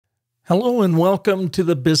Hello and welcome to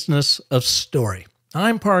the Business of Story.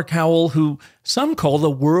 I'm Park Howell, who some call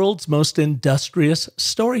the world's most industrious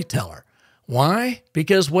storyteller. Why?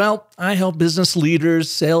 Because, I help business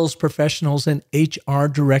leaders, sales professionals, and HR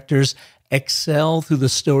directors excel through the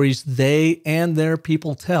stories they and their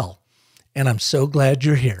people tell. And I'm so glad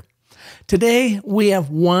you're here. Today, we have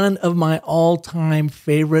one of my all-time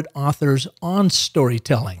favorite authors on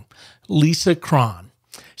storytelling, Lisa Cron.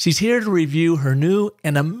 She's here to review her new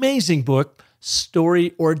and amazing book,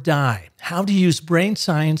 Story or Die: How to Use Brain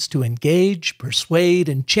Science to Engage, Persuade,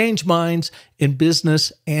 and Change Minds in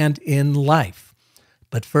Business and in Life.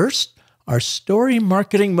 But first, our story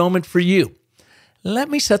marketing moment for you. Let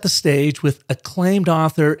me set the stage with acclaimed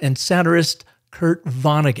author and satirist Kurt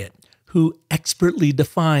Vonnegut, who expertly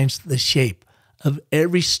defines the shape of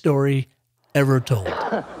every story ever told.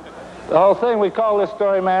 The whole thing, we call this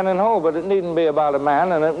story Man in Hole, but it needn't be about a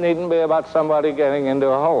man, and it needn't be about somebody getting into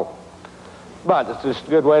a hole. But it's just a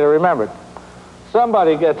good way to remember it.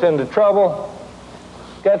 Somebody gets into trouble,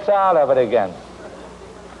 gets out of it again.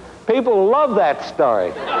 People love that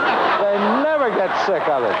story. They never get sick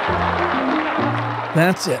of it.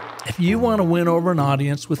 That's it. If you want to win over an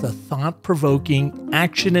audience with a thought-provoking,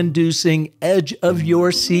 action-inducing,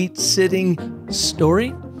 edge-of-your-seat sitting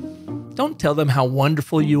story, don't tell them how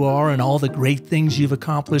wonderful you are and all the great things you've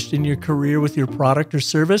accomplished in your career with your product or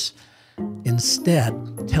service.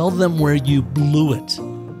 Instead, tell them where you blew it.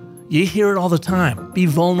 You hear it all the time. Be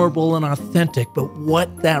vulnerable and authentic, but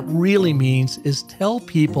what that really means is tell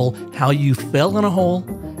people how you fell in a hole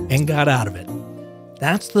and got out of it.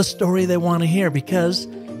 That's the story they want to hear because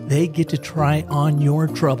they get to try on your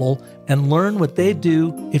trouble and learn what they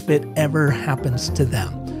do if it ever happens to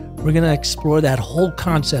them. We're going to explore that whole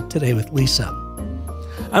concept today with Lisa.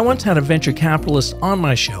 I once had a venture capitalist on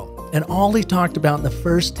my show, and all he talked about in the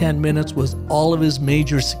first 10 minutes was all of his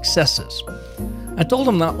major successes. I told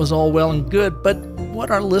him that was all well and good, but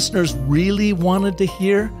what our listeners really wanted to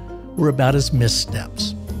hear were about his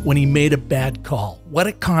missteps, when he made a bad call, what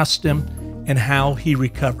it cost him, and how he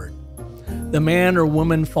recovered. The man or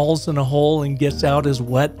woman falls in a hole and gets out is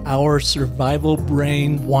what our survival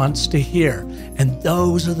brain wants to hear. And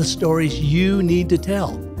those are the stories you need to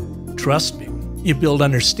tell. Trust me, you build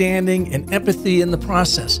understanding and empathy in the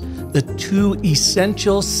process, the two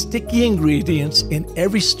essential sticky ingredients in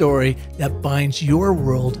every story that binds your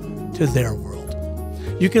world to their world.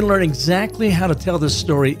 You can learn exactly how to tell this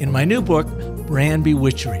story in my new book, Brand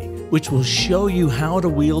Bewitchery, which will show you how to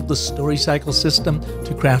wield the story cycle system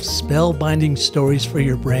to craft spellbinding stories for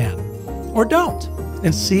your brand. Or don't,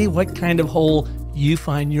 and see what kind of hole you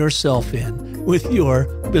find yourself in with your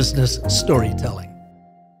business storytelling.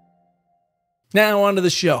 Now on to the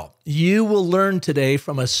show. You will learn today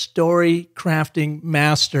from a story crafting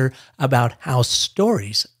master about how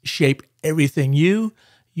stories shape everything you,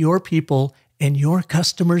 your people, and your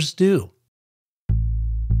customers do.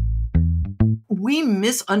 We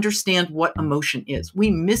misunderstand what emotion is. We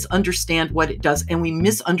misunderstand what it does, and we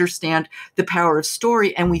misunderstand the power of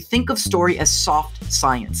story, and we think of story as soft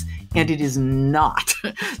science, and it is not.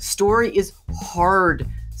 Story is hard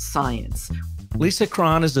science. Lisa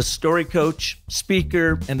Cron is a story coach,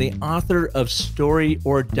 speaker, and the author of Story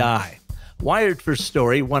or Die: Wired for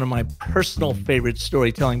Story, one of my personal favorite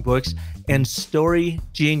storytelling books, and Story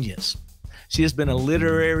Genius. She has been a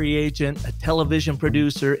literary agent, a television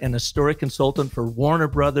producer, and a story consultant for Warner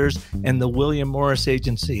Brothers and the William Morris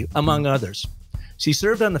Agency, among others. She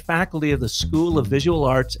served on the faculty of the School of Visual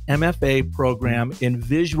Arts MFA program in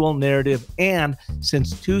visual narrative and,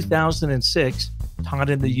 since 2006, taught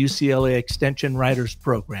in the UCLA Extension Writers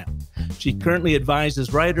Program. She currently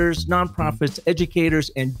advises writers, nonprofits,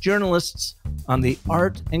 educators, and journalists on the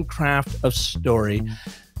art and craft of story.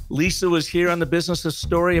 Lisa was here on the Business of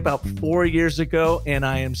Story about 4 years ago, and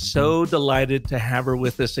I am so delighted to have her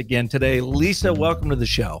with us again today. Lisa, welcome to the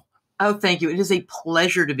show. Oh, thank you. It is a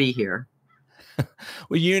pleasure to be here.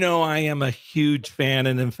 Well, you know, I am a huge fan.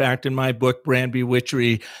 And in fact, in my book, Brand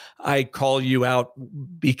Bewitchery, I call you out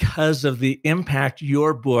because of the impact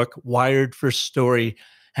your book, Wired for Story,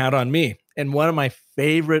 had on me. And one of my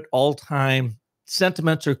favorite all-time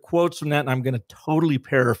sentiments or quotes from that, and I'm going to totally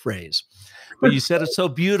paraphrase, but you said it so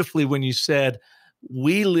beautifully when you said,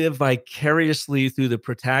 we live vicariously through the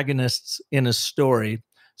protagonists in a story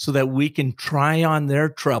so that we can try on their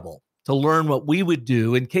trouble to learn what we would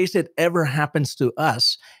do in case it ever happens to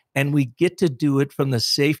us. And we get to do it from the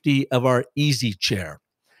safety of our easy chair.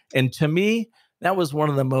 And to me, that was one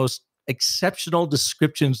of the most exceptional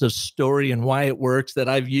descriptions of story and why it works that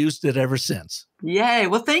I've used it ever since. Yay.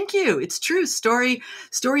 Well, thank you. It's true. Story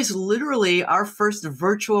is literally our first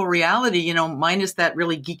virtual reality, minus that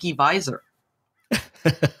really geeky visor.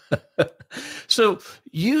 So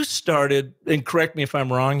you started, and correct me if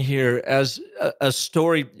I'm wrong here, as a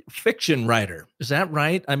story fiction writer. Is that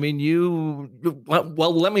right? I mean,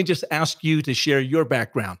 well, let me just ask you to share your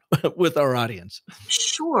background with our audience.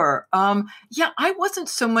 Sure. Yeah, I wasn't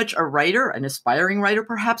so much a writer, an aspiring writer,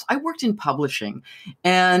 perhaps. I worked in publishing,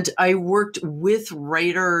 and I worked with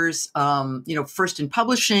writers, first in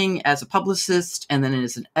publishing as a publicist, and then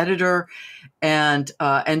as an editor, and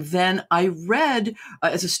then I read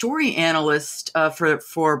as a story analyst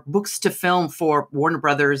for books to film for Warner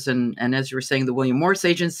Brothers, and as you were saying, the William Morris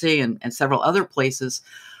Agency, and several other places.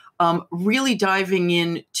 Really diving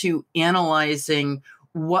into analyzing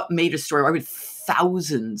what made a story. I read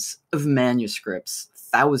thousands of manuscripts,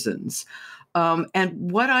 thousands.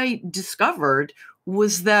 And what I discovered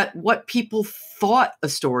was that what people thought a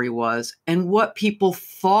story was and what people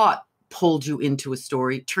thought pulled you into a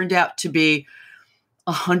story turned out to be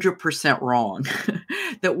 100% wrong.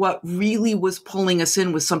 That what really was pulling us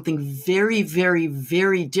in was something very, very,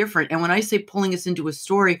 very different. And when I say pulling us into a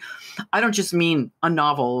story, I don't just mean a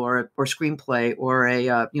novel or screenplay or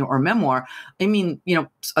or a memoir. I mean,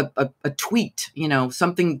 a tweet,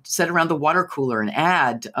 something said around the water cooler, an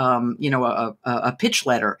ad, a pitch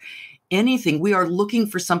letter, anything. We are looking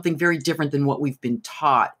for something very different than what we've been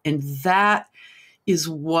taught. And that is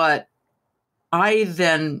what I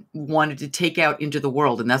then wanted to take out into the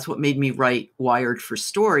world. And that's what made me write Wired for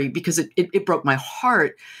Story, because it broke my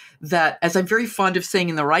heart that, as I'm very fond of saying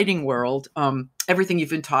in the writing world, everything you've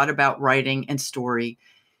been taught about writing and story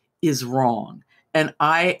is wrong. And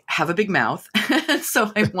I have a big mouth.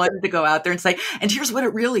 So I wanted to go out there and say, and here's what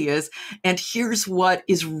it really is. And here's what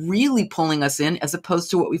is really pulling us in, as opposed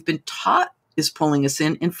to what we've been taught is pulling us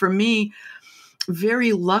in. And for me,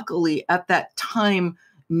 very luckily at that time,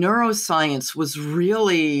 neuroscience was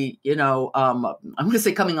really, I'm going to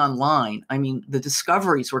say coming online. I mean, the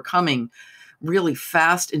discoveries were coming really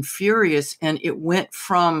fast and furious. And it went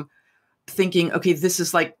from thinking, okay, this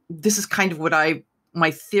is kind of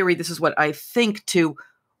my theory, this is what I think, to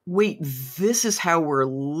wait, this is how we're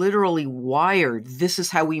literally wired. This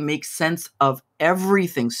is how we make sense of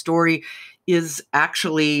everything. Story is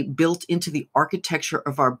actually built into the architecture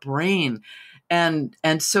of our brain. And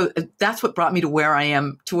so that's what brought me to where I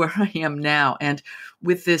am now. And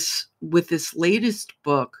with this latest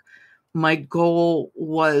book, my goal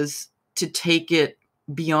was to take it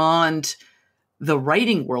beyond the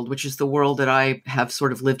writing world, which is the world that I have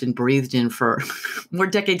sort of lived and breathed in for more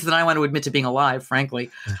decades than I want to admit to being alive, frankly.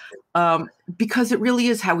 Because it really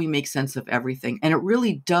is how we make sense of everything. And it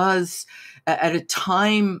really does, at a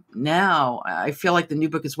time now, I feel like the new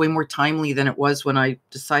book is way more timely than it was when I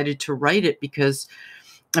decided to write it, because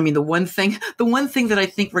I mean, the one thing that I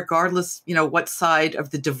think, regardless, what side of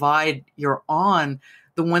the divide you're on,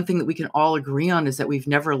 the one thing that we can all agree on is that we've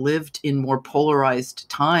never lived in more polarized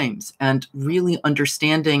times, and really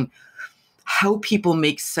understanding how people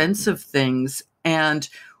make sense of things and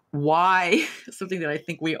why, something that I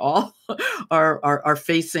think we all are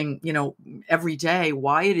facing, every day,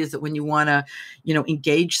 why it is that when you want to,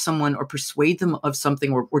 engage someone or persuade them of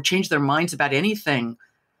something, or change their minds about anything,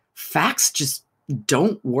 facts just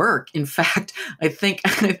don't work. In fact, I think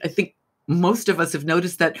most of us have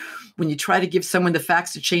noticed that when you try to give someone the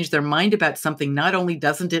facts to change their mind about something, not only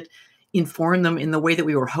doesn't it inform them in the way that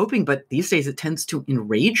we were hoping, but these days it tends to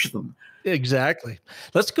enrage them. Exactly.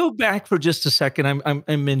 Let's go back for just a second.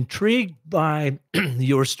 I'm intrigued by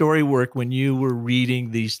your story work when you were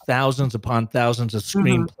reading these thousands upon thousands of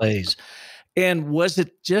screenplays. And was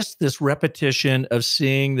it just this repetition of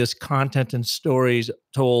seeing this content and stories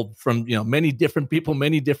told from, many different people,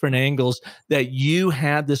 many different angles, that you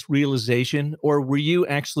had this realization, or were you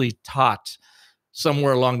actually taught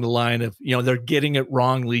somewhere along the line of, they're getting it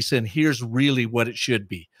wrong, Lisa, and here's really what it should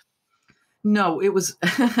be? No, it was,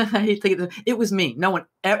 it was me. No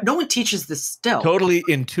one teaches this still. Totally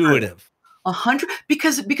intuitive. 100,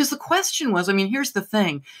 because the question was, I mean, here's the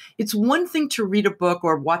thing. It's one thing to read a book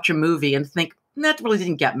or watch a movie and think, that really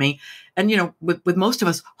didn't get me. And, with most of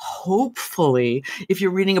us, hopefully, if you're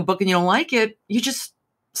reading a book and you don't like it, you just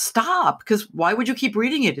stop, because why would you keep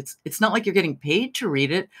reading it? It's not like you're getting paid to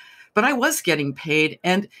read it, but I was getting paid.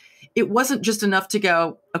 And it wasn't just enough to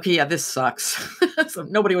go, okay, yeah, this sucks. So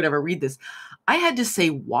nobody would ever read this. I had to say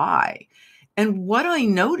why. And what I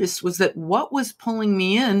noticed was that what was pulling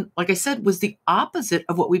me in, like I said, was the opposite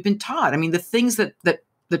of what we've been taught. I mean, the things that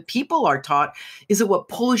that people are taught is that what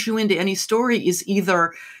pulls you into any story is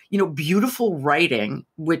either, beautiful writing,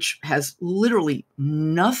 which has literally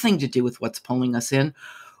nothing to do with what's pulling us in,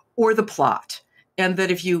 or the plot. And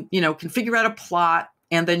that if you, can figure out a plot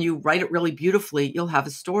and then you write it really beautifully, you'll have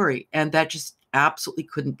a story. And that just absolutely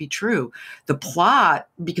couldn't be true. The plot,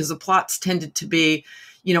 because the plots tended to be,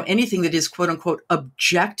 anything that is quote unquote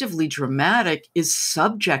objectively dramatic is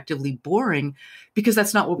subjectively boring, because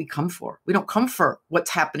that's not what we come for. We don't come for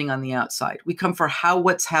what's happening on the outside. We come for how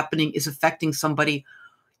what's happening is affecting somebody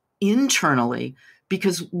internally,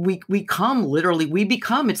 because we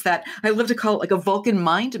become, it's that, I love to call it like a Vulcan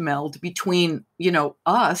mind meld between,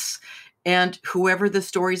 us and whoever the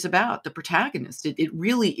story's about, the protagonist. It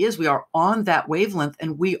really is. We are on that wavelength,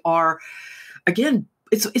 and we are, again,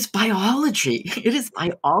 it's biology. It is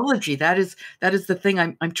biology. That is the thing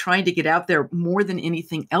I'm trying to get out there more than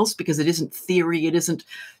anything else, because it isn't theory. It isn't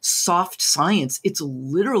soft science. It's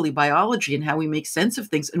literally biology and how we make sense of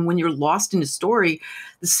things. And when you're lost in a story,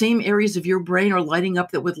 the same areas of your brain are lighting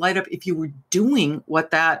up that would light up if you were doing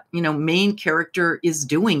what that, main character is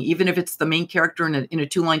doing, even if it's the main character in a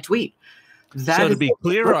 2-line tweet. So to be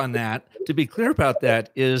clear about that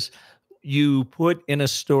is, you put in a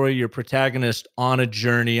story your protagonist on a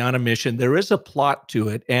journey, on a mission. There is a plot to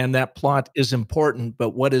it, and that plot is important.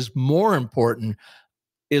 But what is more important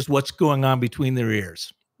is what's going on between their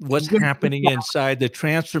ears, what's happening inside, the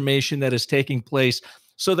transformation that is taking place.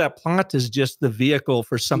 So that plot is just the vehicle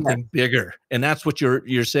for something bigger. And that's what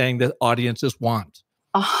you're saying that audiences want.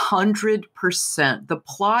 100%. The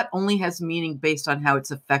plot only has meaning based on how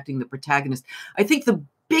it's affecting the protagonist. I think the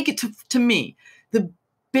biggest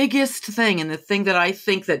thing, and the thing that I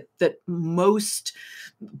think that most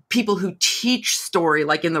people who teach story,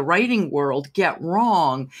 like in the writing world, get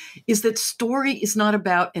wrong, is that story is not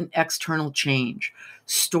about an external change.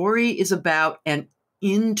 Story is about an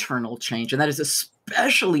internal change. And that is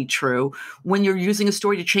especially true when you're using a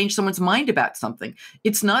story to change someone's mind about something.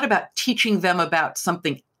 It's not about teaching them about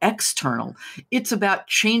something external. It's about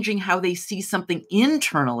changing how they see something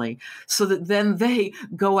internally, so that then they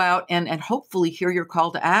go out and hopefully hear your call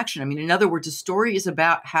to action. I mean, in other words, a story is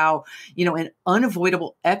about how, an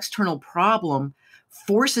unavoidable external problem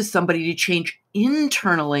forces somebody to change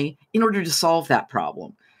internally in order to solve that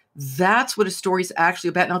problem. That's what a story is actually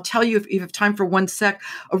about. And I'll tell you, if you have time for one sec,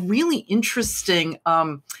 a really interesting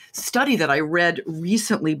study that I read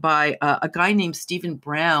recently by a guy named Stephen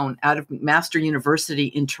Brown out of McMaster University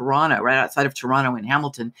in Toronto, right outside of Toronto in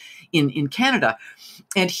Hamilton in Canada.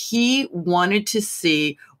 And he wanted to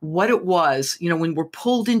see what it was, when we're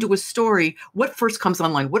pulled into a story, what first comes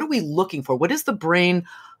online? What are we looking for? What is the brain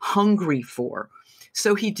hungry for?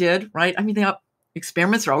 So he did, right? I mean,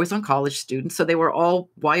 experiments are always on college students, so they were all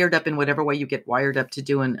wired up in whatever way you get wired up to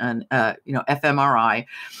do an fMRI.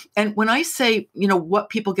 And when I say, what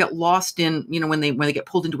people get lost in, when they get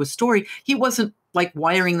pulled into a story, he wasn't like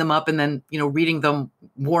wiring them up and then, reading them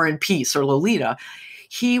War and Peace or Lolita.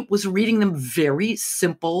 He was reading them very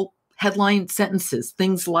simple headline sentences,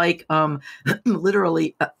 things like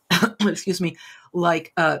literally, excuse me,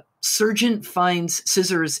 like surgeon finds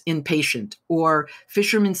scissors in patient, or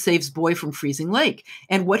fisherman saves boy from freezing lake.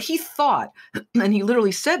 And what he thought, and he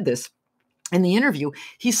literally said this in the interview,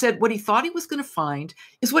 he said what he thought he was going to find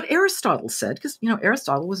is what Aristotle said, because,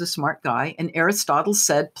 Aristotle was a smart guy, and Aristotle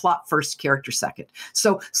said plot first, character second.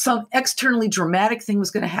 So some externally dramatic thing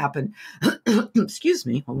was going to happen. Excuse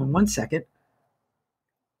me, hold on one second.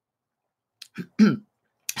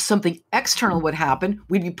 Something external would happen.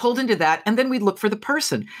 We'd be pulled into that, and then we'd look for the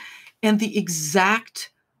person. And the exact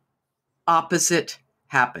opposite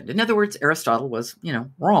happened. In other words, Aristotle was,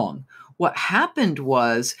 wrong. What happened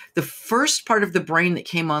was the first part of the brain that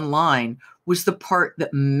came online was the part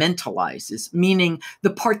that mentalizes, meaning the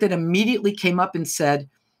part that immediately came up and said,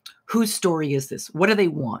 whose story is this? What do they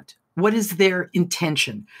want? What is their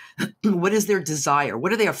intention? What is their desire?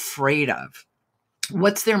 What are they afraid of?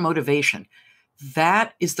 What's their motivation?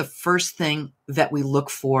 That is the first thing that we look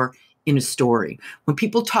for in a story. When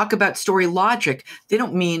people talk about story logic, they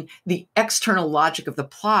don't mean the external logic of the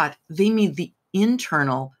plot. They mean the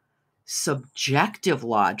internal subjective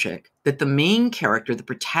logic that the main character, the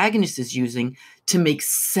protagonist, is using to make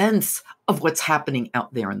sense of what's happening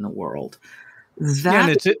out there in the world.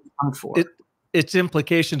 That's what I'm for. Its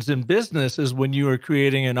implications in business is when you are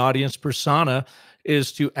creating an audience persona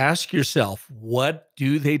is to ask yourself, what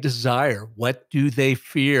do they desire? What do they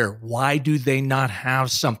fear? Why do they not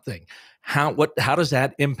have something? How does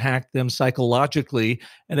that impact them psychologically?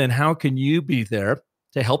 And then how can you be there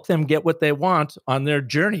to help them get what they want on their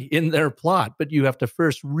journey, in their plot? But you have to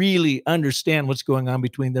first really understand what's going on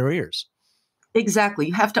between their ears. Exactly.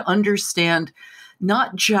 You have to understand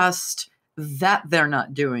not just that they're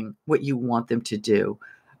not doing what you want them to do,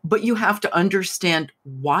 but you have to understand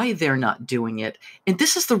why they're not doing it. And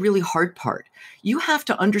this is the really hard part. You have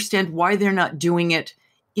to understand why they're not doing it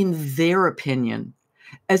in their opinion,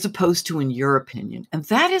 as opposed to in your opinion. And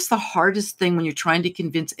that is the hardest thing when you're trying to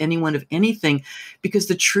convince anyone of anything, because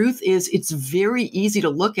the truth is it's very easy to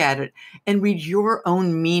look at it and read your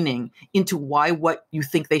own meaning into why what you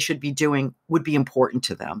think they should be doing would be important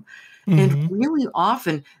to them. And Hmm. really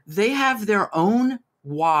often they have their own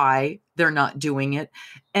why they're not doing it.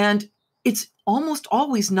 And it's almost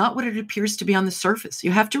always not what it appears to be on the surface. You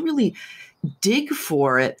have to really dig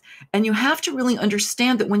for it. And you have to really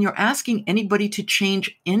understand that when you're asking anybody to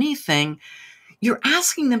change anything, you're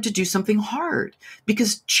asking them to do something hard,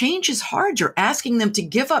 because change is hard. You're asking them to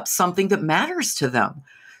give up something that matters to them.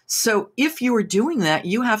 So if you are doing that,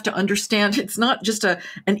 you have to understand it's not just an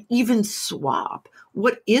even swap.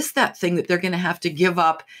 What is that thing that they're going to have to give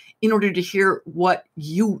up in order to hear what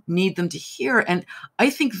you need them to hear? And I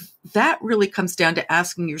think that really comes down to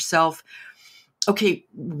asking yourself, okay,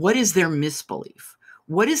 what is their misbelief?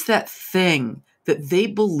 What is that thing that they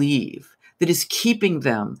believe that is keeping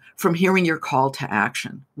them from hearing your call to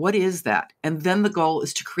action? What is that? And then the goal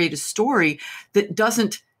is to create a story that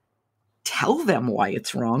doesn't tell them why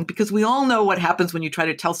it's wrong, because we all know what happens when you try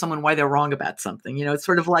to tell someone why they're wrong about something. It's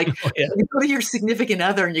sort of like Oh, yeah. you go to your significant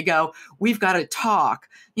other and you go, we've got to talk.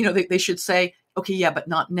 They should say, okay, yeah, but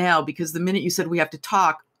not now, because the minute you said we have to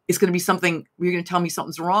talk, it's going to be something, you're going to tell me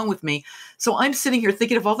something's wrong with me. So I'm sitting here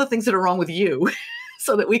thinking of all the things that are wrong with you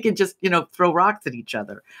so that we can just, throw rocks at each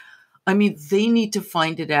other. I mean, they need to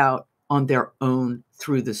find it out on their own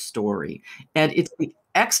through the story. And it's the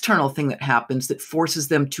external thing that happens that forces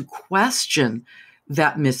them to question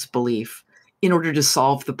that misbelief in order to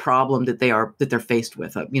solve the problem that they're faced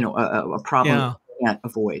with, a problem Yeah. they can't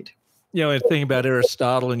avoid. I think about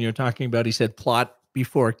Aristotle, and you're talking about, he said, plot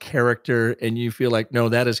before character, and you feel like, no,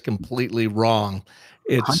 that is completely wrong.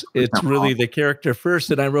 It's 100% really wrong. the character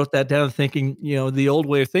first. And I wrote that down thinking, the old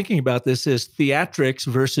way of thinking about this is theatrics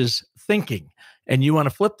versus thinking. And you want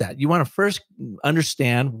to flip that. You want to first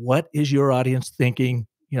understand what is your audience thinking,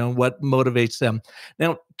 what motivates them.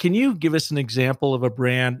 Now, can you give us an example of a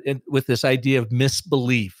brand with this idea of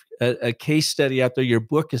misbelief, a case study out there? Your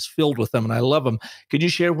book is filled with them, and I love them. Could you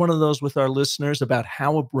share one of those with our listeners about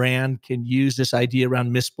how a brand can use this idea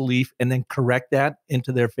around misbelief and then correct that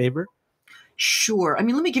into their favor? Sure. I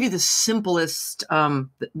mean, let me give you the simplest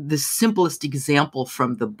example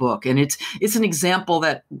from the book, and it's an example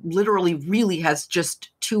that literally really has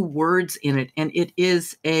just two words in it, and it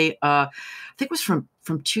is I think it was from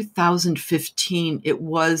 2015. It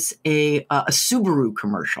was a Subaru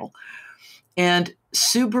commercial, and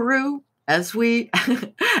Subaru, as we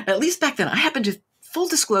at least back then, I happened to. Full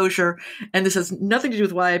disclosure, and this has nothing to do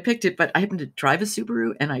with why I picked it, but I happen to drive a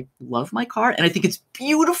Subaru and I love my car and I think it's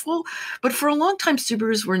beautiful. But for a long time,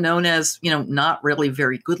 Subarus were known as, not really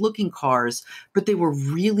very good looking cars, but they were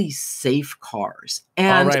really safe cars. All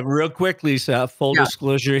And right, real quick, Lisa, full yeah,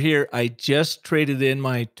 disclosure here. I just traded in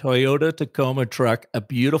my Toyota Tacoma truck, a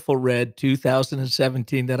beautiful red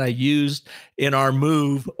 2017 that I used in our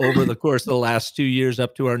move over the course of the last 2 years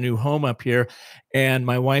up to our new home up here. And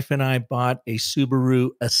my wife and I bought a Subaru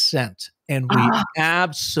Ascent, and we ah,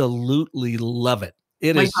 absolutely love it.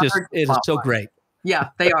 It my is just, daughter it is bought so one. great. Yeah,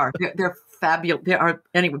 they are. They're fabulous. They are,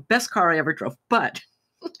 anyway, best car I ever drove. But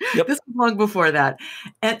Yep. this was long before that.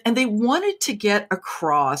 And they wanted to get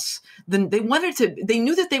across, they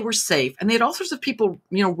knew that they were safe. And they had all sorts of people,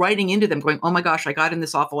 writing into them going, oh my gosh, I got in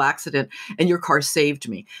this awful accident and your car saved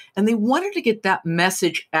me. And they wanted to get that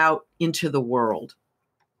message out into the world.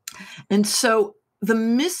 And so the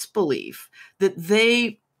misbelief that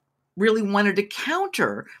they really wanted to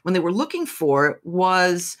counter when they were looking for it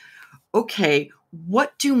was, okay,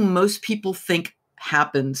 what do most people think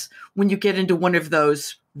happens when you get into one of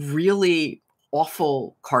those really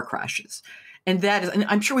awful car crashes? And that is, and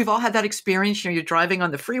I'm sure we've all had that experience. You're driving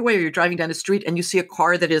on the freeway or you're driving down the street and you see a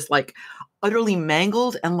car that is like utterly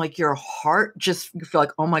mangled, and like your heart just, you feel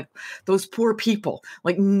like, oh my, those poor people,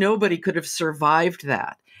 like nobody could have survived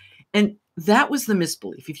that. And that was the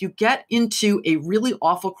misbelief. If you get into a really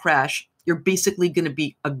awful crash, you're basically going to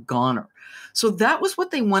be a goner. So that was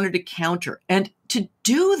what they wanted to counter. And to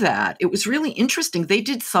do that, it was really interesting. They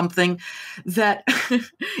did something that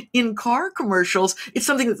in car commercials, it's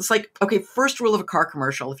something that's like, okay, first rule of a car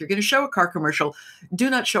commercial. If you're going to show a car commercial, do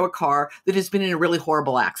not show a car that has been in a really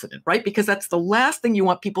horrible accident, right? Because that's the last thing you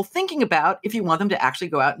want people thinking about if you want them to actually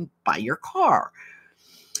go out and buy your car.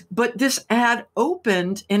 But this ad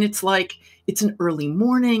opened and it's like, it's an early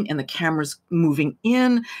morning and the camera's moving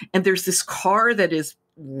in and there's this car that is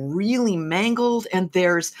really mangled. And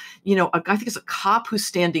there's, I think it's a cop who's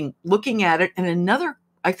standing looking at it, and another,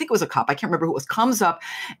 I think it was a cop, I can't remember who it was, comes up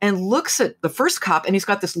and looks at the first cop, and he's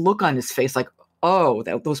got this look on his face like, oh,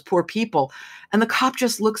 those poor people. And the cop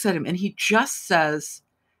just looks at him and he just says,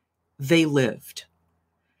 they lived.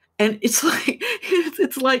 And it's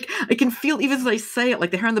like I can feel, even as I say it,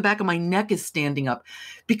 like the hair on the back of my neck is standing up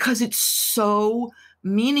because it's so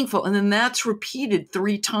meaningful. And then that's repeated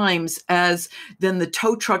 3 times as then the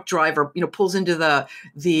tow truck driver, pulls into the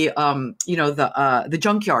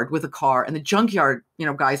junkyard with a car, and the junkyard,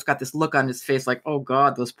 guy's got this look on his face like, oh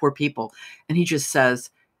God, those poor people. And he just says,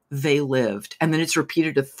 they lived. And then it's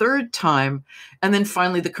repeated a 3rd time. And then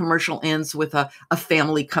finally the commercial ends with a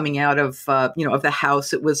family coming out of the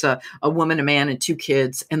house. It was a woman, a man, and 2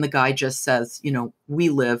 kids. And the guy just says, we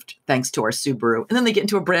lived thanks to our Subaru. And then they get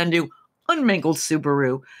into a brand new unmangled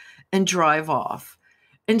Subaru and drive off.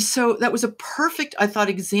 And so that was a perfect, I thought,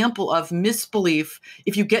 example of misbelief.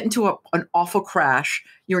 If you get into an awful crash,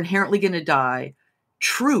 you're inherently going to die.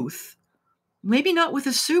 Truth, maybe not with a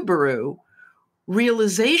Subaru.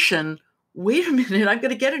 Realization, wait a minute, I'm going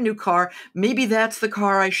to get a new car. Maybe that's the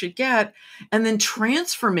car I should get. And then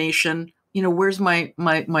transformation, where's where's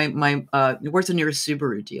the nearest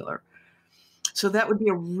Subaru dealer? So that would be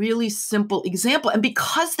a really simple example. And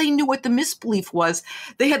because they knew what the misbelief was,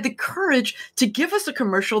 they had the courage to give us a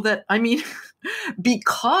commercial that,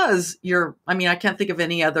 because I can't think of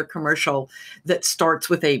any other commercial that starts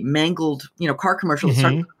with a mangled, car commercial that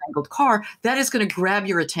starts with a mangled car, that is going to grab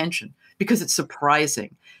your attention because it's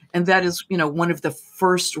surprising. And that is, one of the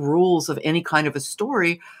first rules of any kind of a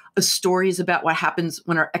story. A story is about what happens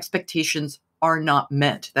when our expectations are not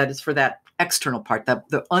met. That is for that external part,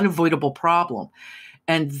 the unavoidable problem.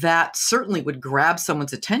 And that certainly would grab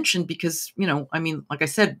someone's attention because, like I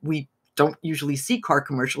said, we don't usually see car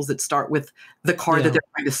commercials that start with the car that they're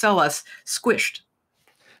trying to sell us squished.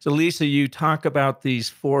 So Lisa, you talk about these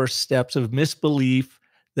 4 steps of misbelief,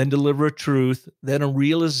 then deliver a truth, then a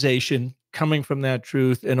realization coming from that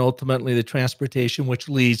truth, and ultimately the transportation, which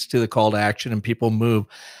leads to the call to action and people move.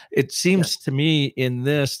 It seems to me in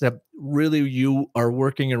this that really you are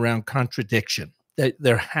working around contradiction, that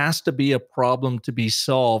there has to be a problem to be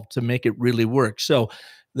solved to make it really work. So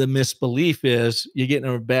the misbelief is you get in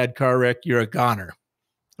a bad car wreck, you're a goner.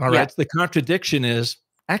 All right. The contradiction is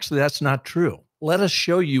actually that's not true. Let us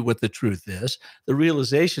show you what the truth is. The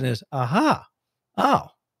realization is, aha, oh,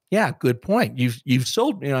 yeah, good point. You've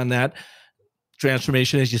sold me on that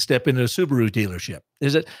transformation as you step into a Subaru dealership.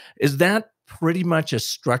 Is that pretty much a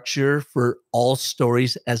structure for all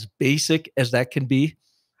stories, as basic as that can be?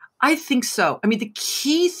 I think so. The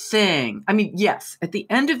key thing, yes, at the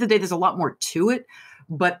end of the day, there's a lot more to it,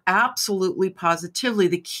 but absolutely positively,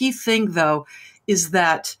 the key thing though, is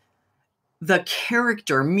that the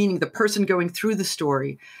character, meaning the person going through the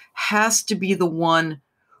story, has to be the one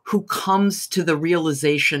who comes to the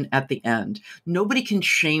realization at the end. Nobody can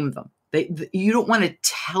shame them. You don't want to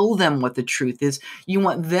tell them what the truth is. You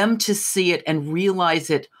want them to see it and realize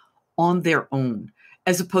it on their own,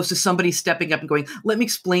 as opposed to somebody stepping up and going, let me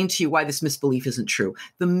explain to you why this misbelief isn't true.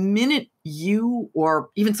 The minute you or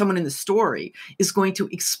even someone in the story is going to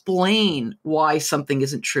explain why something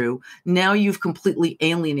isn't true, now you've completely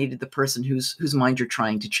alienated the person whose mind you're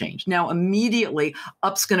trying to change. Now, immediately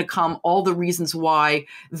up's going to come all the reasons why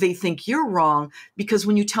they think you're wrong, because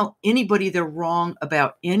when you tell anybody they're wrong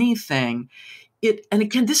about anything, and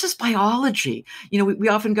again, this is biology. We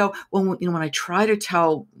often go, well, when I try to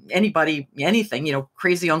tell anybody anything,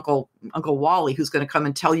 crazy Uncle Wally, who's going to come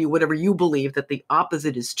and tell you whatever you believe, that the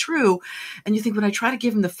opposite is true. And you think, when I try to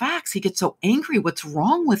give him the facts, he gets so angry. What's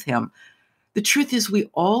wrong with him? The truth is we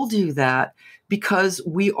all do that because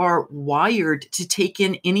we are wired to take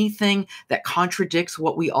in anything that contradicts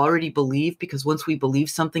what we already believe, because once we believe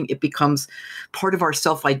something, it becomes part of our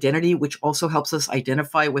self-identity, which also helps us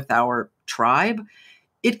identify with our tribe.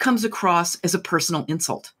 It comes across as a personal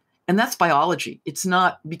insult. And that's biology. It's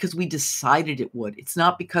not because we decided it would. It's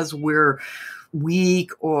not because we're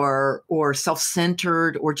weak or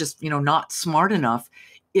self-centered or just, not smart enough.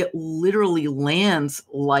 It literally lands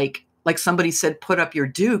like somebody said, put up your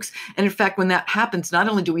dukes. And in fact, when that happens, not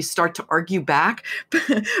only do we start to argue back,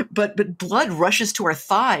 but blood rushes to our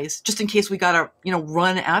thighs just in case we got to,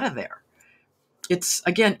 run out of there. It's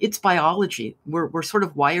biology. We're sort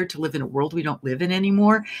of wired to live in a world we don't live in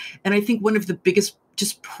anymore. And I think one of the biggest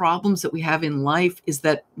just problems that we have in life is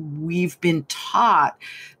that we've been taught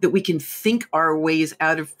that we can think our ways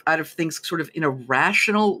out of things sort of in a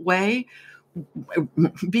rational way,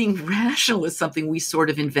 being rational is something we sort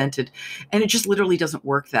of invented, and it just literally doesn't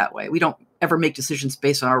work that way. We don't ever make decisions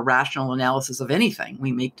based on our rational analysis of anything.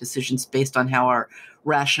 We make decisions based on how our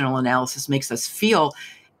rational analysis makes us feel,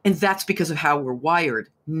 and that's because of how we're wired,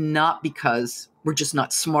 not because we're just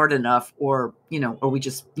not smart enough, or or we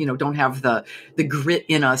just don't have the grit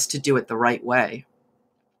in us to do it the right way.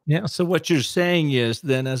 Yeah. So what you're saying is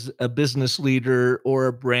then, as a business leader or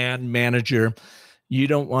a brand manager, you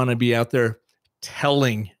don't want to be out there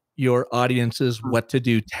telling your audiences what to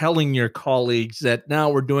do, telling your colleagues that now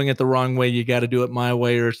we're doing it the wrong way. You got to do it my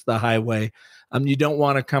way or it's the highway. You don't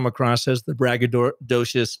want to come across as the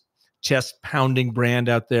braggadocious, chest pounding brand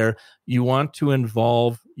out there. You want to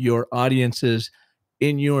involve your audiences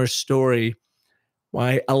in your story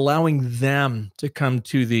by allowing them to come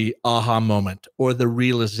to the aha moment or the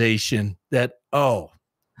realization that, oh,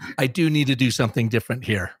 I do need to do something different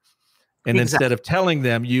here. And Exactly. instead of telling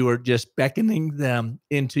them, you are just beckoning them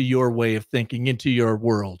into your way of thinking, into your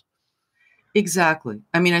world. Exactly.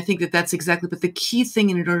 I mean, I think that that's exactly, but the key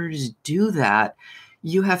thing in order to do that,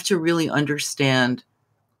 you have to really understand,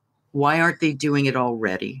 why aren't they doing it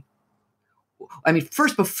already? I mean,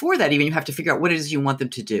 first, before that, even, you have to figure out what it is you want them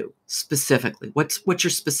to do specifically. What's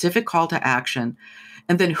your specific call to action?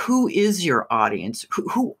 And then who is your audience?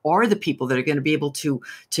 Who are the people that are going to be able to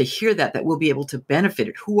hear that will be able to benefit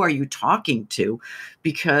it? Who are you talking to?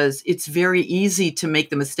 Because it's very easy to make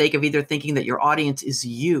the mistake of either thinking that your audience is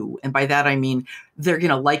you. And by that, I mean, they're going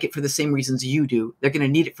to like it for the same reasons you do. They're going to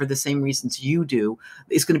need it for the same reasons you do.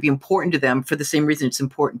 It's going to be important to them for the same reason it's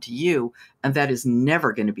important to you. And that is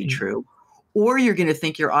never going to be true. Or you're going to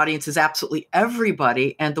think your audience is absolutely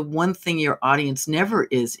everybody. And the one thing your audience never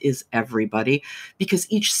is everybody, because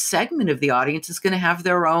each segment of the audience is going to have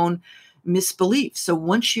their own misbelief. So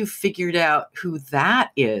once you've figured out who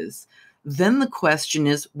that is, then the question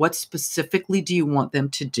is, what specifically do you want them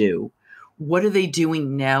to do? What are they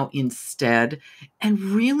doing now instead? And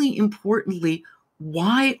really importantly,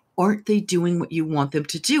 why aren't they doing what you want them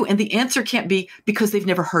to do? And the answer can't be because they've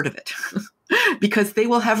never heard of it, because they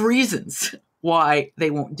will have reasons why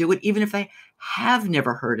they won't do it, even if they have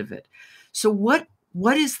never heard of it. So what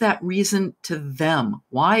is that reason to them?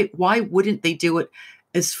 Why wouldn't they do it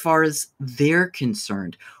as far as they're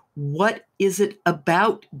concerned? What is it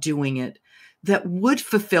about doing it that would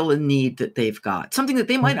fulfill a need that they've got? Something that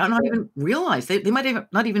they might not even realize. They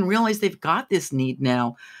might not even realize they've got this need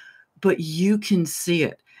now, but you can see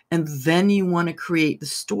it. And then you want to create the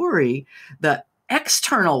story, the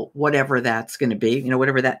external, whatever that's going to be,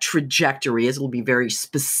 whatever that trajectory is, will be very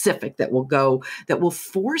specific, that will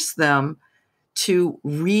force them to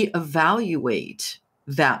reevaluate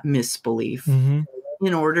that misbelief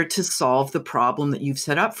in order to solve the problem that you've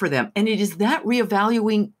set up for them. And it is that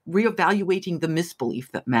reevaluating the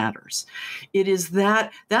misbelief that matters. It is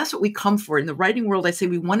that's what we come for. In the writing world, I say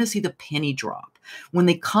we want to see the penny drop. When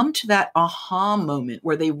they come to that aha moment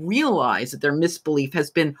where they realize that their misbelief has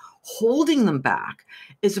been holding them back,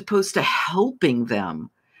 as opposed to helping them,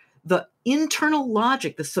 the internal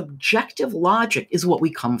logic, the subjective logic, is what we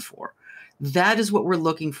come for. That is what we're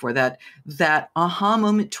looking for, that aha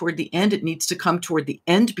moment toward the end. It needs to come toward the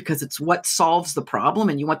end because it's what solves the problem.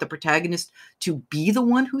 And you want the protagonist to be the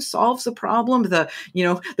one who solves the problem. The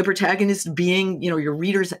protagonist being, your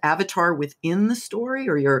reader's avatar within the story,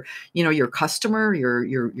 or your customer,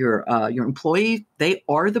 your employee. They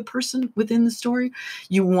are the person within the story.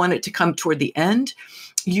 You want it to come toward the end.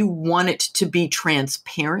 You want it to be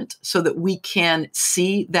transparent so that we can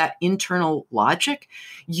see that internal logic.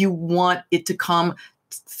 You want it to come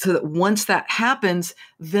so that once that happens,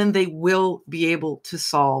 then they will be able to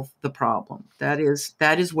solve the problem. That is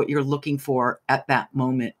what you're looking for at that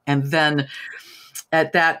moment. And then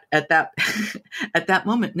at that at that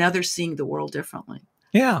moment, now they're seeing the world differently.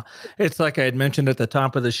 Yeah. It's like I had mentioned at the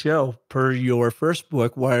top of the show, per your first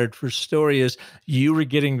book, Wired for Story, is you were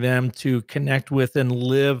getting them to connect with and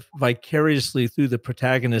live vicariously through the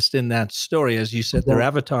protagonist in that story, as you said, their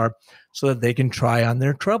avatar, so that they can try on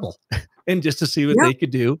their trouble and just to see what they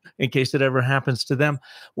could do in case it ever happens to them.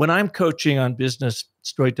 When I'm coaching on business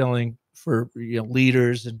storytelling for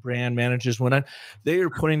leaders and brand managers, they are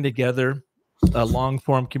putting together a long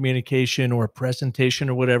form communication or a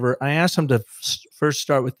presentation or whatever, I ask them to first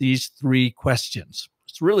start with these 3 questions.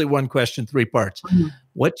 It's really one question, 3 parts.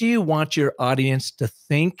 What do you want your audience to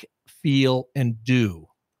think, feel, and do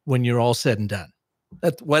when you're all said and done?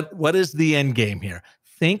 What is the end game here?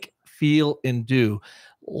 Think, feel, and do.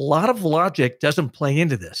 A lot of logic doesn't play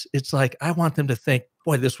into this. It's like, I want them to think,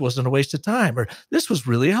 boy, this wasn't a waste of time, or this was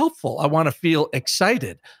really helpful. I want to feel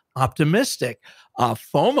excited, optimistic.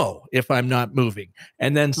 FOMO if I'm not moving.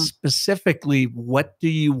 And then specifically, what do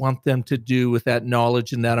you want them to do with that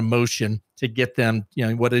knowledge and that emotion to get them,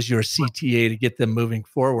 what is your CTA to get them moving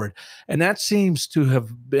forward? And that seems to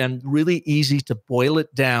have been really easy to boil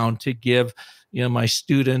it down to give, my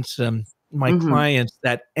students and my clients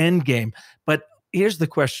that end game. But here's the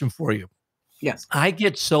question for you. Yes. I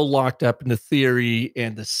get so locked up in the theory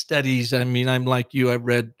and the studies. I mean, I'm like you, I've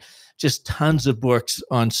read just tons of books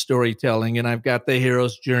on storytelling, and I've got the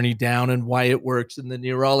hero's journey down and why it works and the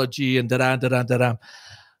neurology and da-da.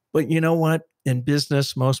 But you know what? In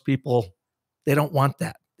business, most people, they don't want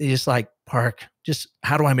that. They just like, Park, just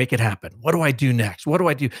how do I make it happen? What do I do next? What do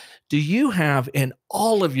I do? Do you have in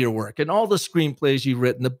all of your work and all the screenplays you've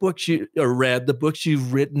written, the books you read, the books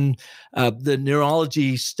you've written, the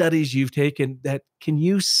neurology studies you've taken, that can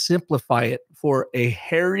you simplify it for a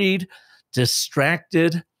harried,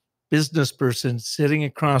 distracted business person sitting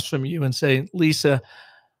across from you and saying, Lisa,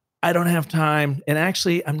 I don't have time. And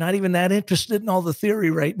actually, I'm not even that interested in all the theory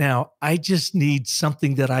right now. I just need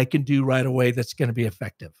something that I can do right away that's going to be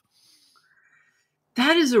effective.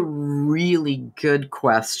 That is a really good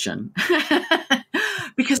question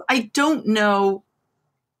because I don't know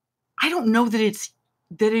that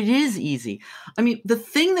it is easy. I mean, the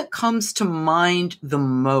thing that comes to mind the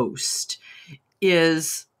most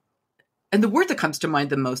is, and the word that comes to mind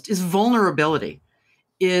the most is vulnerability.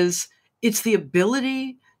 It's the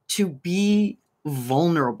ability to be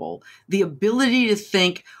vulnerable, the ability to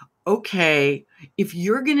think, okay, if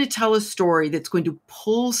you're going to tell a story that's going to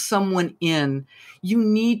pull someone in, you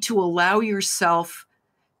need to allow yourself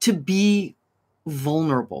to be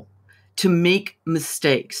vulnerable, to make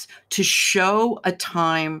mistakes, to show a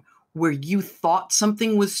time where you thought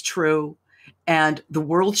something was true and the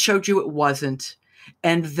world showed you it wasn't.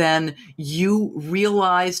 And then you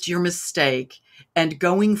realized your mistake, and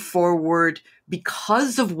going forward,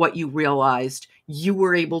 because of what you realized, you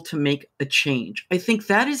were able to make a change. I think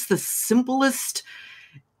that is the simplest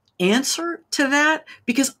answer to that,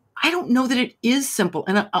 because I don't know that it is simple.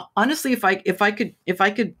 And honestly, if I could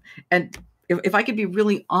be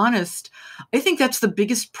really honest, I think that's the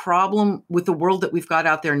biggest problem with the world that we've got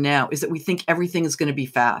out there now, is that we think everything is going to be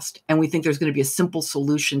fast, and we think there's going to be a simple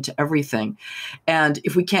solution to everything. And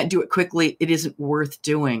if we can't do it quickly, it isn't worth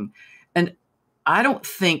doing. And I don't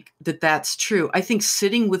think that that's true. I think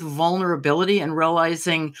sitting with vulnerability and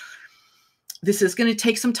realizing this is going to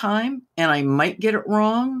take some time and I might get it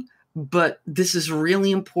wrong, but this is really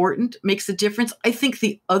important, makes a difference. I think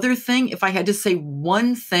the other thing, if I had to say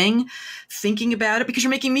one thing, thinking about it, because you're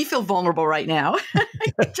making me feel vulnerable right now,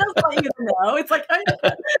 just letting you know, it's like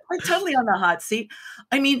I'm totally on the hot seat.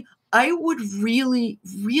 I mean, I would really,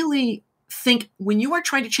 really think, when you are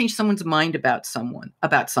trying to change someone's mind about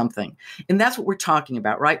something, and that's what we're talking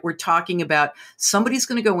about, right? We're talking about somebody's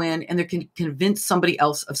going to go in and they're going to convince somebody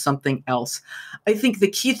else of something else. I think the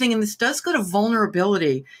key thing, and this does go to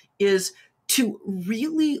vulnerability, is to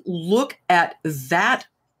really look at that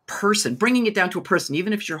person, bringing it down to a person,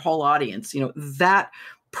 even if it's your whole audience, that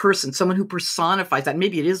person, someone who personifies that,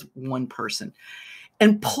 maybe it is one person,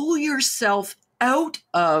 and pull yourself out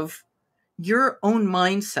of your own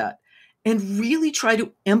mindset and really try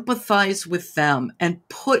to empathize with them and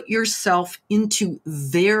put yourself into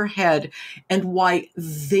their head and why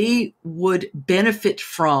they would benefit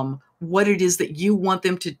from what it is that you want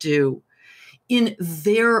them to do in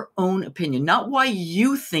their own opinion, not why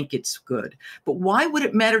you think it's good, but why would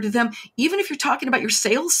it matter to them? Even if you're talking about your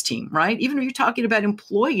sales team, right? Even if you're talking about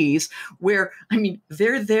employees where,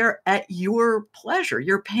 they're there at your pleasure.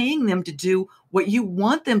 You're paying them to do what you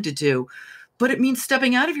want them to do. But it means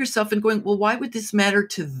stepping out of yourself and going, well, why would this matter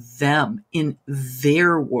to them in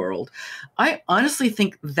their world? I honestly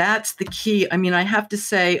think that's the key. I have to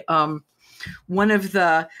say, one of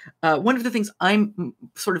the things I'm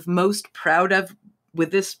sort of most proud of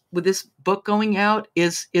with this book going out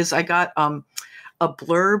is I got a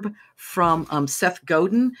blurb from Seth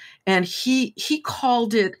Godin, and he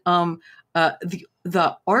called it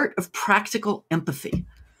the art of practical empathy,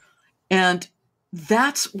 and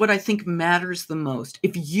that's what I think matters the most.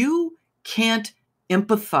 If you can't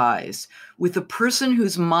empathize with the person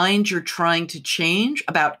whose mind you're trying to change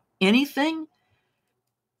about anything,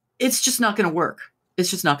 it's just not going to work. It's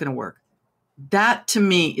just not going to work. That, to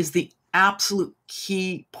me, is the absolute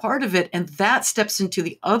key part of it. And that steps into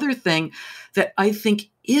the other thing that I think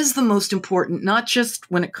is the most important, not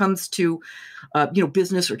just when it comes to,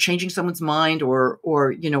 business or changing someone's mind or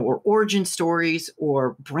origin stories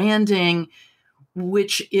or branding,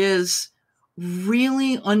 which is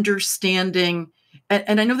really understanding.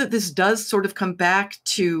 And I know that this does sort of come back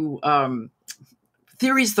to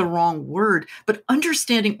theory is the wrong word, but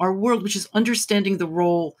understanding our world, which is understanding the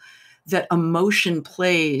role that emotion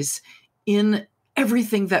plays in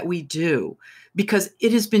everything that we do, because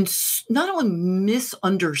it has been not only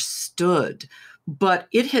misunderstood, but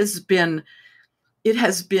it has been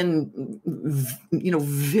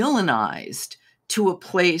villainized to a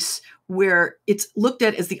place where it's looked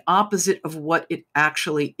at as the opposite of what it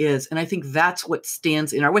actually is. And I think that's what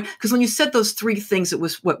stands in our way. Because when you said those three things, it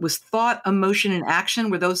was what was thought, emotion, and action.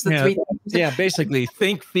 Were those the three things? Yeah, basically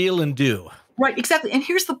think, feel, and do. Right, exactly. And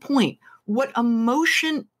here's the point. What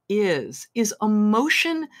emotion is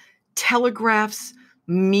emotion telegraphs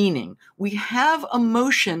meaning. We have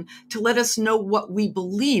emotion to let us know what we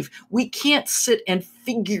believe. We can't sit and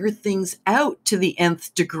figure things out to the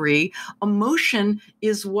nth degree. Emotion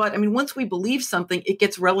is once we believe something, it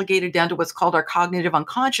gets relegated down to what's called our cognitive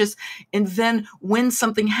unconscious. And then when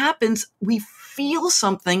something happens, we feel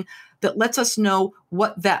something that lets us know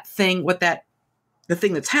the thing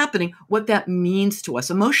that's happening, what that means to us.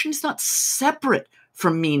 Emotion is not separate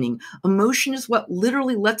from meaning. Emotion is what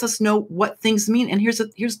literally lets us know what things mean. And here's an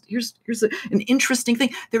interesting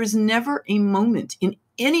thing. There is never a moment in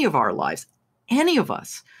any of our lives, any of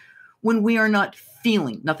us, when we are not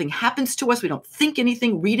feeling. Nothing happens to us. We don't think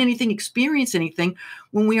anything, read anything, experience anything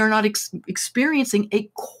when we are not experiencing a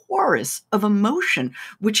chorus of emotion,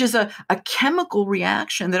 which is a chemical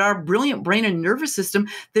reaction that our brilliant brain and nervous system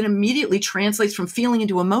then immediately translates from feeling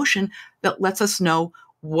into emotion that lets us know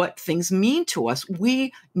what things mean to us.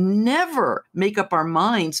 We never make up our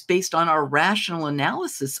minds based on our rational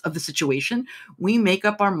analysis of the situation. We make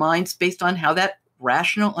up our minds based on how that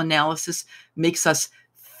rational analysis makes us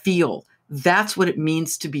feel. That's what it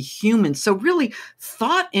means to be human. So really,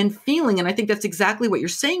 thought and feeling, and I think that's exactly what you're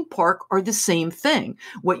saying, Park, are the same thing.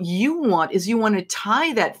 What you want is you want to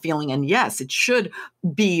tie that feeling, and yes, it should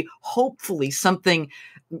be hopefully something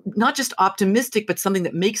not just optimistic, but something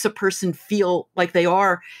that makes a person feel like they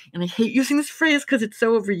are, and I hate using this phrase because it's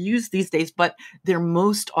so overused these days, but their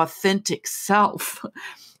most authentic self,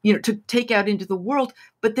 to take out into the world.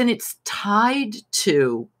 But then it's tied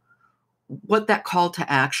to what that call to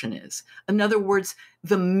action is. In other words,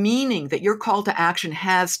 the meaning that your call to action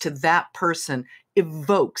has to that person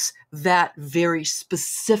evokes that very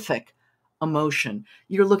specific emotion.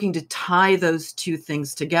 You're looking to tie those two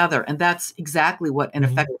things together. And that's exactly what an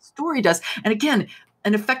effective story does. And again,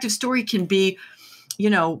 an effective story can be,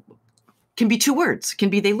 can be two words, can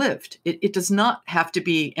be they lived. It does not have to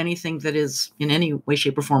be anything that is in any way,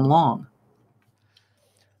 shape, or form long.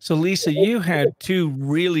 So, Lisa, you had two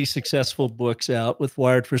really successful books out with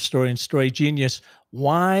Wired for Story and Story Genius.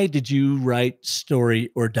 Why did you write Story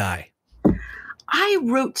or Die? I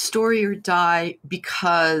wrote Story or Die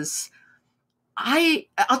because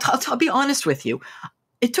I'll be honest with you.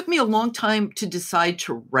 It took me a long time to decide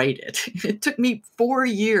to write it. It took me 4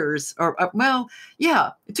 years,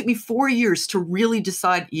 it took me 4 years to really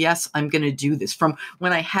decide, yes, I'm going to do this. From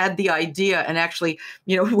when I had the idea and actually,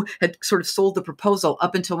 had sort of sold the proposal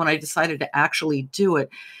up until when I decided to actually do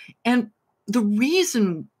it. And the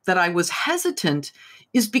reason that I was hesitant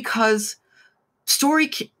is because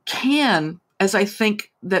story can, as I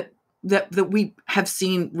think that we have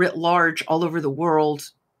seen writ large all over the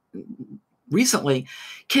world recently,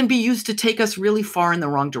 can be used to take us really far in the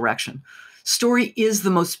wrong direction. Story is the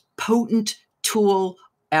most potent tool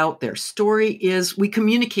out there. We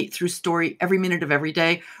communicate through story every minute of every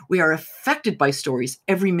day. We are affected by stories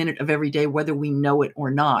every minute of every day, whether we know it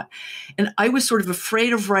or not. And I was sort of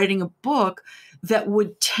afraid of writing a book that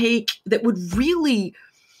would really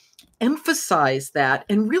emphasize that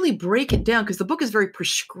and really break it down, because the book is very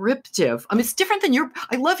prescriptive. It's different than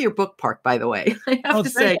I love your book, Park, by the way. I have to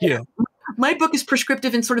say. Thank you. My book is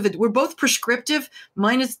prescriptive in sort of we're both prescriptive.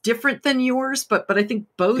 Mine is different than yours, but I think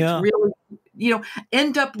both really,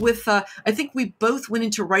 end up with, I think we both went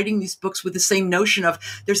into writing these books with the same notion of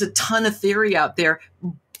there's a ton of theory out there,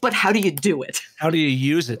 but how do you do it? How do you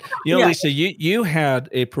use it? Lisa, you had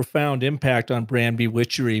a profound impact on brand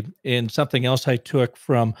bewitchery in something else I took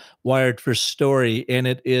from Wired for Story, and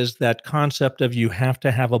it is that concept of you have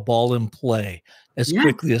to have a ball in play as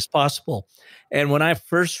quickly as possible. And when I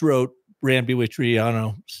first wrote brand bewitchery,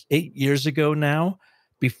 8 years ago now,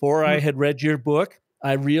 before I had read your book,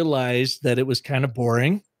 I realized that it was kind of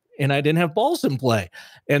boring and I didn't have balls in play.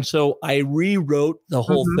 And so I rewrote the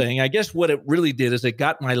whole thing. I guess what it really did is it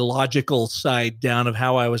got my logical side down of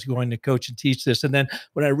how I was going to coach and teach this. And then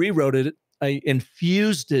when I rewrote it, I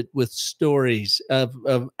infused it with stories of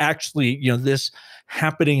actually, this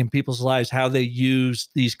happening in people's lives, how they use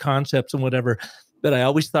these concepts and whatever. but I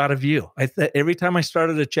always thought of you. Every time I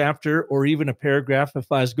started a chapter or even a paragraph,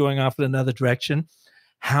 if I was going off in another direction,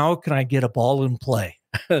 how can I get a ball in play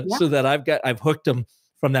so that I've hooked them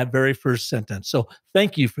from that very first sentence. So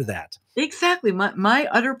thank you for that. Exactly. My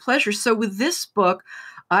utter pleasure. So with this book,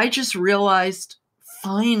 I just realized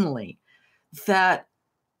finally that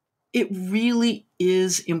it really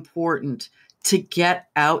is important to get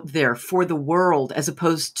out there for the world as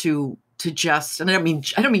opposed to just, and I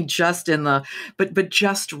don't mean just in the, but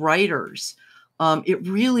just writers. It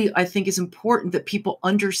really, I think, is important that people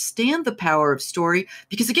understand the power of story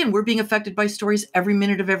because, again, we're being affected by stories every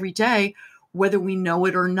minute of every day, whether we know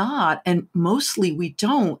it or not. And mostly we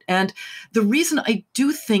don't. And the reason I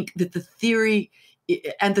do think that the theory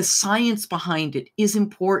and the science behind it is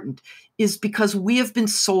important is because we have been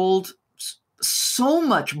sold so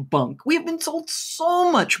much bunk. We have been sold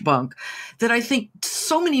so much bunk that I think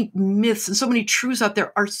so many myths and so many truths out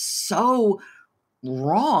there are so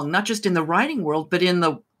wrong, not just in the writing world, but in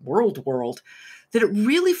the world, that it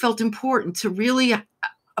really felt important to really,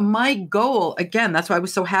 my goal, again, that's why I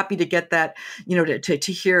was so happy to get that,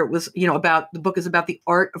 to hear it was, about the book is about the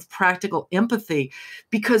art of practical empathy,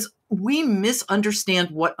 because we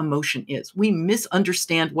misunderstand what emotion is. We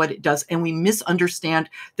misunderstand what it does, and we misunderstand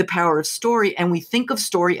the power of story, and we think of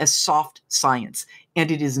story as soft science,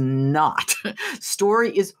 and it is not.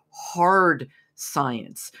 Story is hard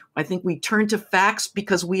science. I think we turn to facts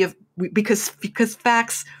because because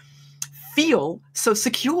facts feel so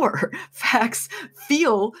secure. Facts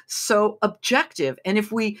feel so objective. And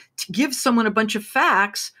if we give someone a bunch of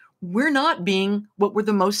facts, we're not being what we're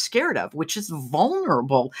the most scared of, which is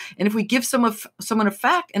vulnerable. And if we give someone a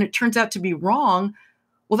fact and it turns out to be wrong,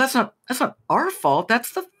 well, that's not our fault.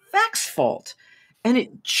 That's the fact's fault. And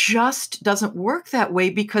it just doesn't work that way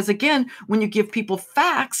because, again, when you give people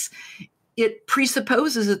facts, it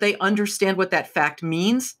presupposes that they understand what that fact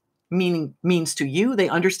means to you. They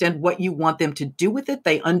understand what you want them to do with it.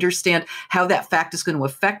 They understand how that fact is going to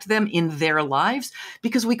affect them in their lives,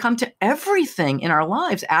 because we come to everything in our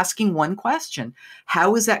lives asking one question: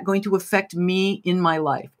 how is that going to affect me in my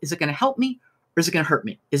life? Is it going to help me or is it going to hurt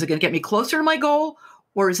me? Is it going to get me closer to my goal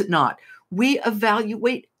or is it not? We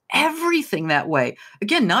evaluate everything that way.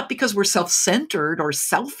 Again, not because we're self-centered or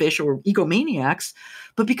selfish or egomaniacs,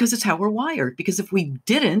 but because it's how we're wired. Because if we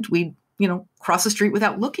didn't, we'd cross the street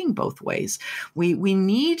without looking both ways. We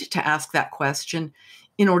need to ask that question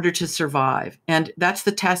in order to survive. And that's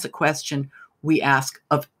the tacit question we ask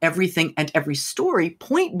of everything and every story.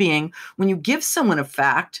 Point being, when you give someone a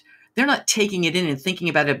fact, they're not taking it in and thinking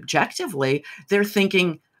about it objectively. They're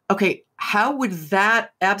thinking, okay, how would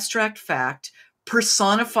that abstract fact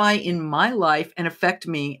personify in my life and affect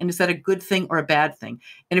me? And is that a good thing or a bad thing?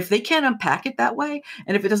 And if they can't unpack it that way,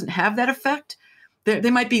 and if it doesn't have that effect,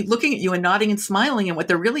 they might be looking at you and nodding and smiling. And what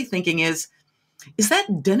they're really thinking is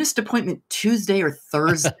that dentist appointment Tuesday or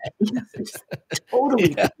Thursday?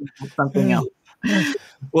 Totally something else.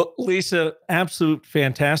 Well, Lisa, absolute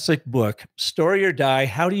fantastic book. Story or Die: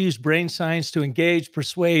 How to Use Brain Science to Engage,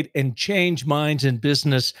 Persuade, and Change Minds in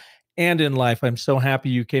Business and in Life. I'm so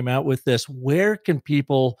happy you came out with this. Where can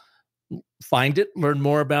people find it, learn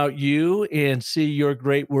more about you, and see your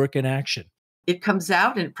great work in action? It comes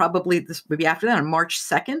out, and probably this maybe after that, on March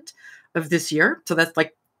 2nd of this year. So that's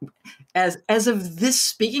like, as of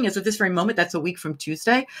this very moment, that's a week from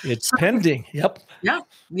Tuesday. It's pending. Yep.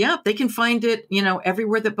 Yeah. They can find it,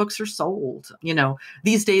 everywhere that books are sold,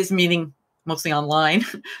 these days, meaning mostly online,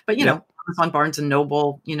 but, Amazon, Barnes and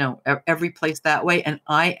Noble, every place that way. And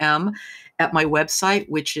I am at my website,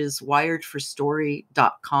 which is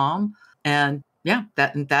wiredforstory.com. And yeah,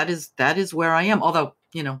 that is where I am. Although,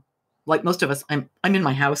 like most of us, I'm in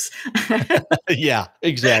my house. Yeah,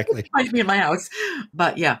 exactly. Find me in my house.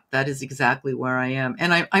 But yeah, that is exactly where I am.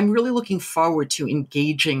 And I'm really looking forward to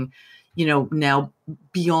engaging, now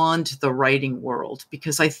beyond the writing world,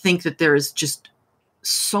 because I think that there is just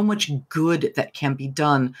so much good that can be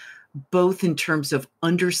done, both in terms of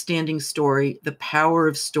understanding story, the power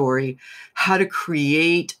of story, how to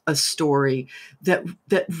create a story that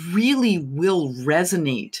really will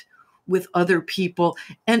resonate with other people.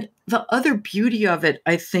 And the other beauty of it,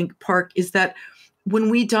 I think, Park, is that when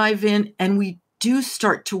we dive in and we do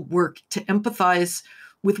start to work to empathize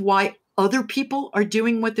with why other people are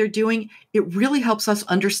doing what they're doing, it really helps us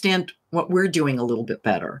understand what we're doing a little bit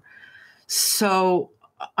better. So,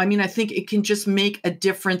 I mean, I think it can just make a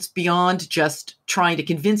difference beyond just trying to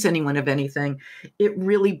convince anyone of anything. It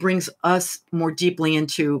really brings us more deeply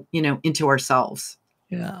into ourselves.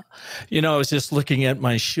 Yeah. I was just looking at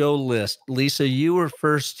my show list. Lisa, you were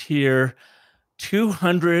first here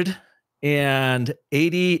 200 and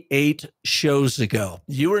 88 shows ago.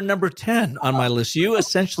 You were number 10 on my list. You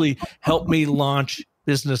essentially helped me launch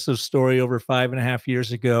Business of Story over 5.5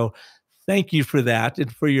 years ago. Thank you for that,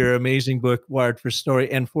 and for your amazing book, Wired for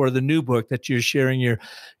Story, and for the new book that you're sharing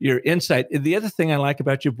your insight. And the other thing I like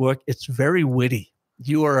about your book, it's very witty.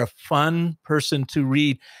 You are a fun person to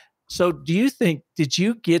read. So do you think, did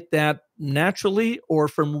you get that naturally, or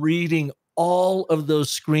from reading all of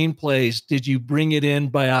those screenplays, did you bring it in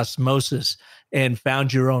by osmosis and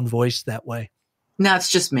found your own voice that way? No, it's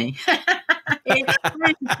just me.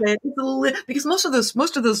 Because most of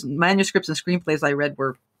those manuscripts and screenplays I read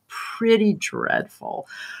were pretty dreadful.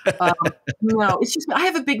 No, it's just, I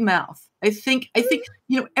have a big mouth. I think,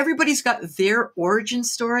 everybody's got their origin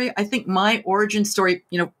story. I think my origin story,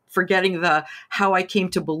 forgetting how I came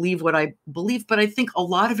to believe what I believe, but I think a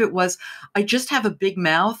lot of it was, I just have a big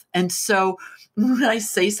mouth. And so when I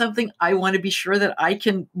say something, I want to be sure that I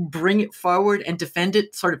can bring it forward and defend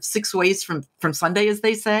it sort of 6 ways from Sunday, as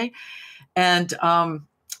they say. And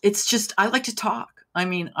it's just, I like to talk. I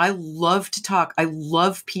mean, I love to talk. I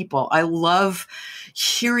love people. I love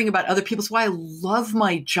hearing about other people. That's why I love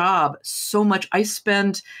my job so much. I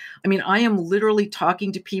am literally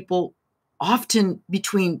talking to people often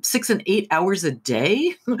between 6 and 8 hours a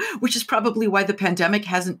day, which is probably why the pandemic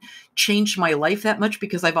hasn't changed my life that much,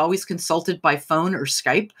 because I've always consulted by phone or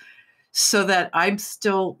Skype, so that I'm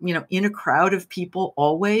still, in a crowd of people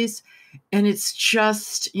always. And it's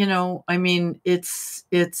just, it's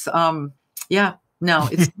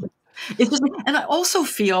just, and I also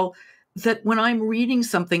feel that when I'm reading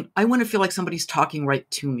something, I want to feel like somebody's talking right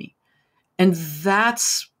to me. And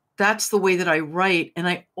that's the way that I write. And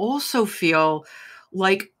I also feel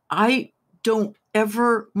like my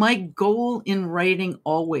goal in writing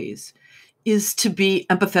always is to be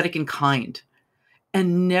empathetic and kind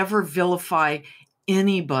and never vilify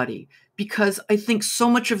anybody. Because I think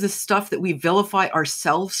so much of the stuff that we vilify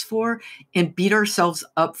ourselves for and beat ourselves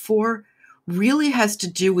up for really has to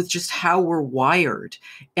do with just how we're wired.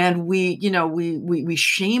 And we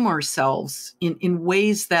shame ourselves in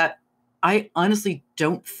ways that I honestly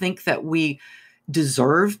don't think that we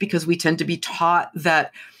deserve, because we tend to be taught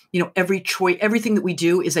that, everything that we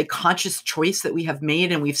do is a conscious choice that we have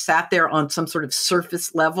made, and we've sat there on some sort of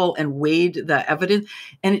surface level and weighed the evidence.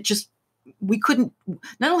 And it just, not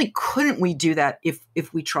only couldn't we do that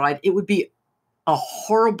if we tried, it would be a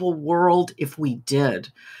horrible world if we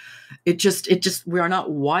did. We are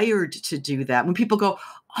not wired to do that. When people go,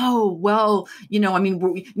 oh, well, we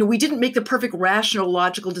didn't make the perfect rational,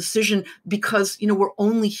 logical decision because, we're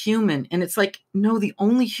only human. And it's like, no, the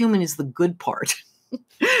only human is the good part.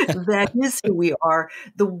 That is who we are.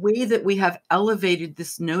 The way that we have elevated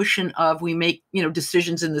this notion of we make,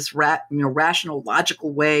 decisions in this rational,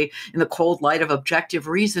 logical way in the cold light of objective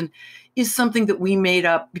reason is something that we made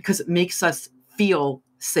up because it makes us feel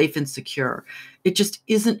safe and secure. It just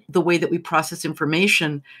isn't the way that we process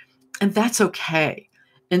information, and that's okay.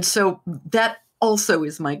 And so that also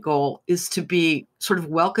is my goal, is to be sort of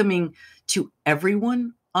welcoming to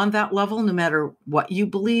everyone on that level, no matter what you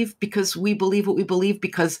believe, because we believe what we believe,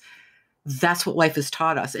 because that's what life has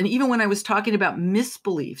taught us. And even when I was talking about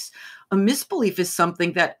misbeliefs, a misbelief is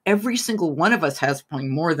something that every single one of us has, probably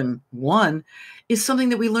more than one, is something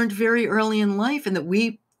that we learned very early in life and that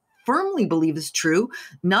we firmly believe is true,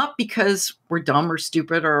 not because we're dumb or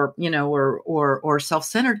stupid or, or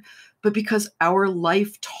self-centered, but because our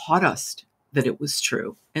life taught us that it was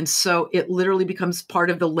true. And so it literally becomes part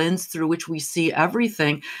of the lens through which we see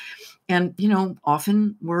everything. And,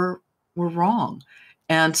 often we're wrong.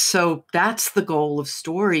 And so that's the goal of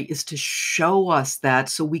story, is to show us that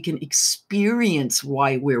so we can experience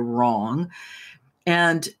why we're wrong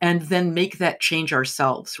and then make that change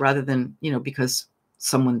ourselves, rather than, because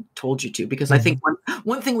someone told you to. Because I think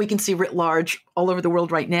one thing we can see writ large all over the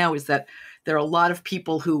world right now is that there are a lot of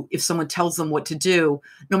people who, if someone tells them what to do,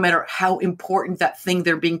 no matter how important that thing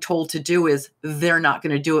they're being told to do is, they're not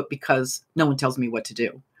going to do it because no one tells me what to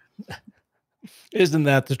do. Isn't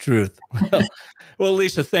that the truth? Well,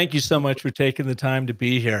 Lisa, thank you so much for taking the time to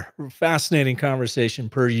be here. Fascinating conversation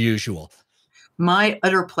per usual. My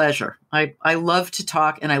utter pleasure. I love to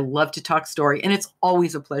talk, and I love to talk story, and it's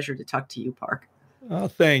always a pleasure to talk to you, Park. Oh,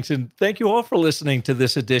 thanks. And thank you all for listening to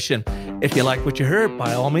this edition. If you like what you heard,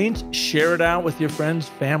 by all means, share it out with your friends,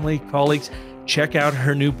 family, colleagues. Check out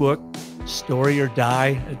her new book, Story or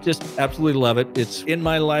Die. I just absolutely love it. It's in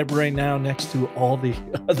my library now next to all the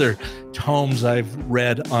other tomes I've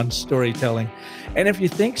read on storytelling. And if you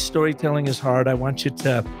think storytelling is hard, I want you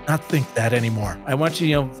to not think that anymore. I want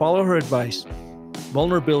you to follow her advice.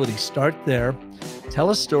 Vulnerability, start there.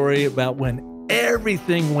 Tell a story about when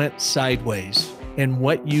everything went sideways and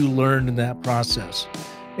what you learned in that process.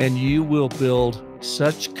 And you will build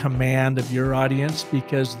such command of your audience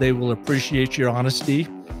because they will appreciate your honesty,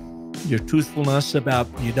 your truthfulness about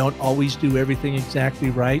you don't always do everything exactly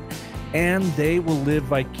right, and they will live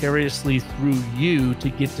vicariously through you to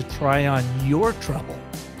get to try on your trouble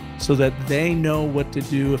so that they know what to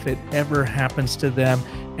do if it ever happens to them,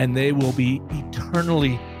 and they will be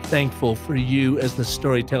eternally thankful for you as the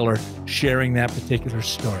storyteller sharing that particular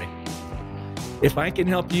story. If I can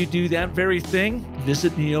help you do that very thing,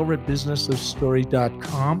 visit me over at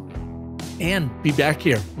businessofstory.com and be back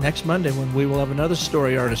here next Monday when we will have another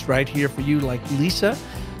story artist right here for you like Lisa.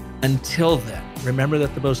 Until then, remember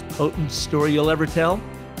that the most potent story you'll ever tell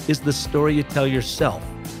is the story you tell yourself.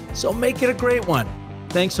 So make it a great one.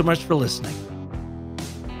 Thanks so much for listening.